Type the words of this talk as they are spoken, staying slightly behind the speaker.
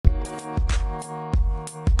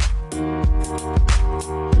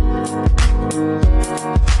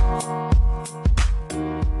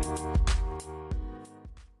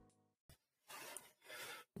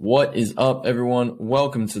What is up, everyone?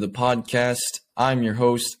 Welcome to the podcast. I'm your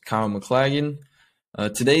host, Kyle McLagan.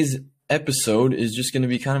 Today's episode is just going to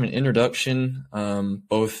be kind of an introduction,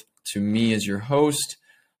 both to me as your host,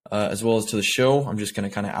 as well as to the show. I'm just going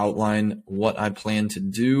to kind of outline what I plan to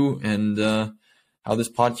do and how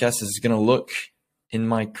this podcast is going to look in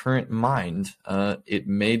my current mind. It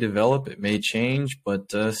may develop, it may change,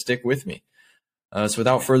 but stick with me. So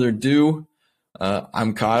without further ado,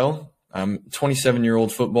 I'm Kyle. I'm a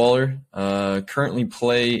 27-year-old footballer, currently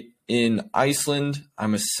play in Iceland.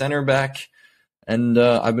 I'm a center back, and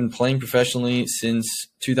I've been playing professionally since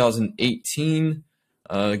 2018,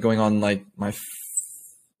 going on like my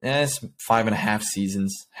 5.5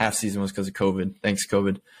 seasons. Half season was because of COVID. Thanks,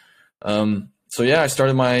 COVID. So yeah, I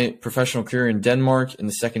started my professional career in Denmark in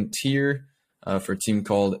the second tier for a team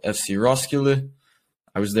called FC Roskilde.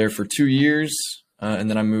 I was there for 2 years, and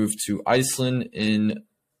then I moved to Iceland in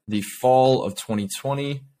the fall of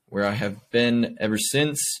 2020, where I have been ever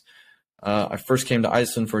since. I first came to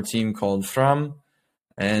Iceland for a team called Fram,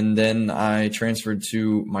 and then I transferred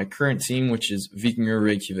to my current team, which is Víkingur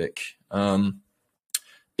Reykjavik.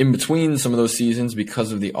 In between some of those seasons,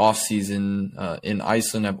 because of the off season in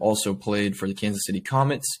Iceland, I've also played for the Kansas City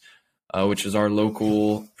Comets, which is our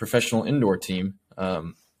local professional indoor team.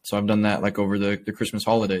 So I've done that like over the Christmas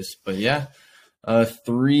holidays. But yeah,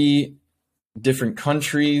 3 different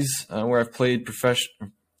countries where I've played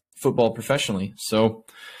football professionally. So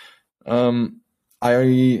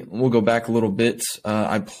I will go back a little bit.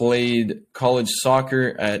 I played college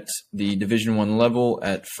soccer at the Division I level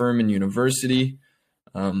at Furman University.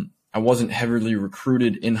 I wasn't heavily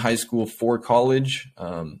recruited in high school for college.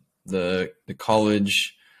 The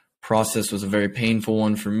college process was a very painful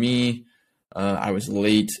one for me. I was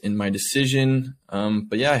late in my decision.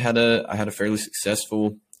 But yeah, I had a fairly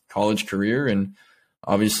successful college career and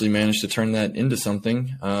obviously managed to turn that into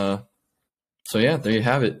something. So yeah, there you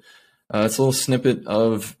have it. It's a little snippet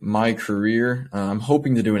of my career. I'm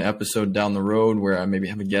hoping to do an episode down the road where I maybe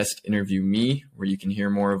have a guest interview me, where you can hear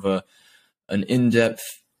more of an in-depth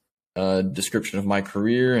description of my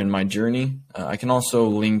career and my journey. I can also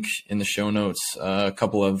link in the show notes a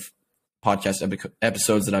couple of podcast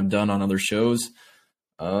episodes that I've done on other shows.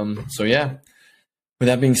 So yeah. With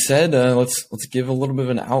that being said, let's give a little bit of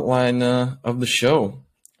an outline of the show.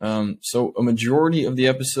 So a majority of the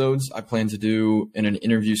episodes I plan to do in an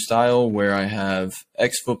interview style where I have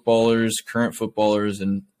ex-footballers, current footballers,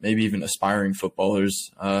 and maybe even aspiring footballers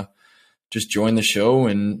just join the show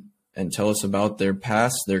and tell us about their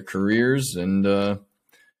past, their careers, and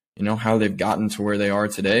how they've gotten to where they are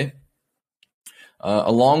today.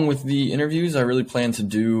 Along with the interviews, I really plan to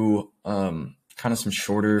do kind of some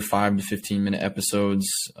shorter 5 to 15 minute episodes,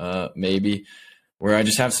 maybe, where I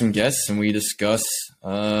just have some guests and we discuss,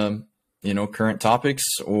 current topics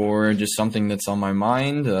or just something that's on my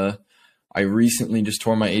mind. I recently just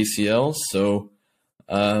tore my ACL, so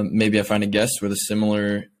maybe I find a guest with a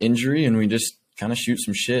similar injury and we just kind of shoot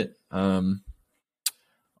some shit.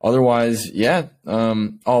 Otherwise, yeah.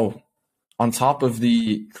 On top of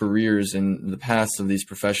the careers and the paths of these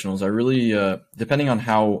professionals, I really, depending on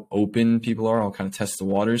how open people are, I'll kind of test the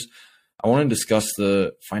waters. I want to discuss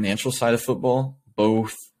the financial side of football,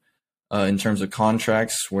 both in terms of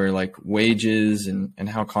contracts, where like wages and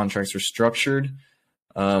how contracts are structured.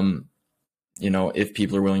 If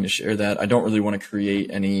people are willing to share that. I don't really want to create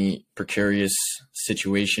any precarious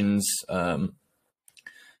situations,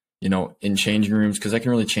 in changing rooms, because that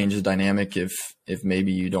can really change the dynamic if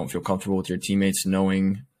maybe you don't feel comfortable with your teammates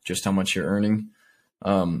knowing just how much you're earning.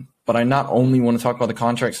 But I not only want to talk about the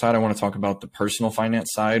contract side, I want to talk about the personal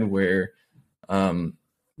finance side where,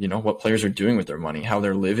 what players are doing with their money, how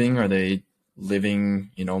they're living. Are they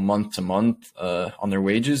living, month to month on their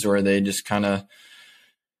wages, or are they just kind of,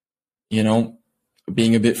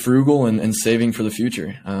 being a bit frugal and saving for the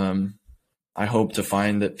future? I hope to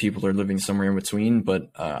find that people are living somewhere in between,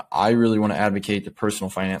 but I really want to advocate the personal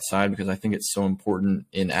finance side because I think it's so important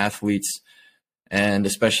in athletes, and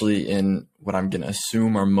especially in what I'm going to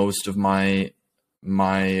assume are most of my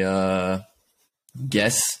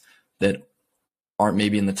guests that aren't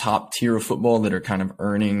maybe in the top tier of football, that are kind of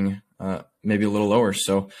earning maybe a little lower.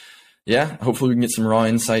 So yeah, hopefully we can get some raw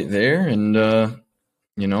insight there and,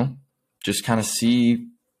 just kind of see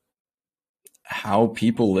how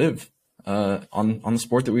people live on the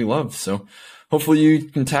sport that we love. So hopefully you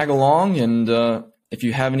can tag along, and if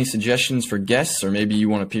you have any suggestions for guests, or maybe you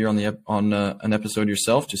want to appear on an episode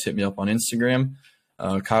yourself, just hit me up on Instagram,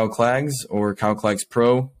 Kyle Clags or Kyle Clags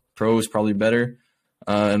Pro. Pro is probably better,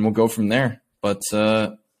 and we'll go from there. But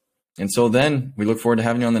until then, we look forward to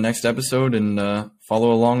having you on the next episode and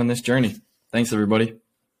follow along on this journey. Thanks, everybody.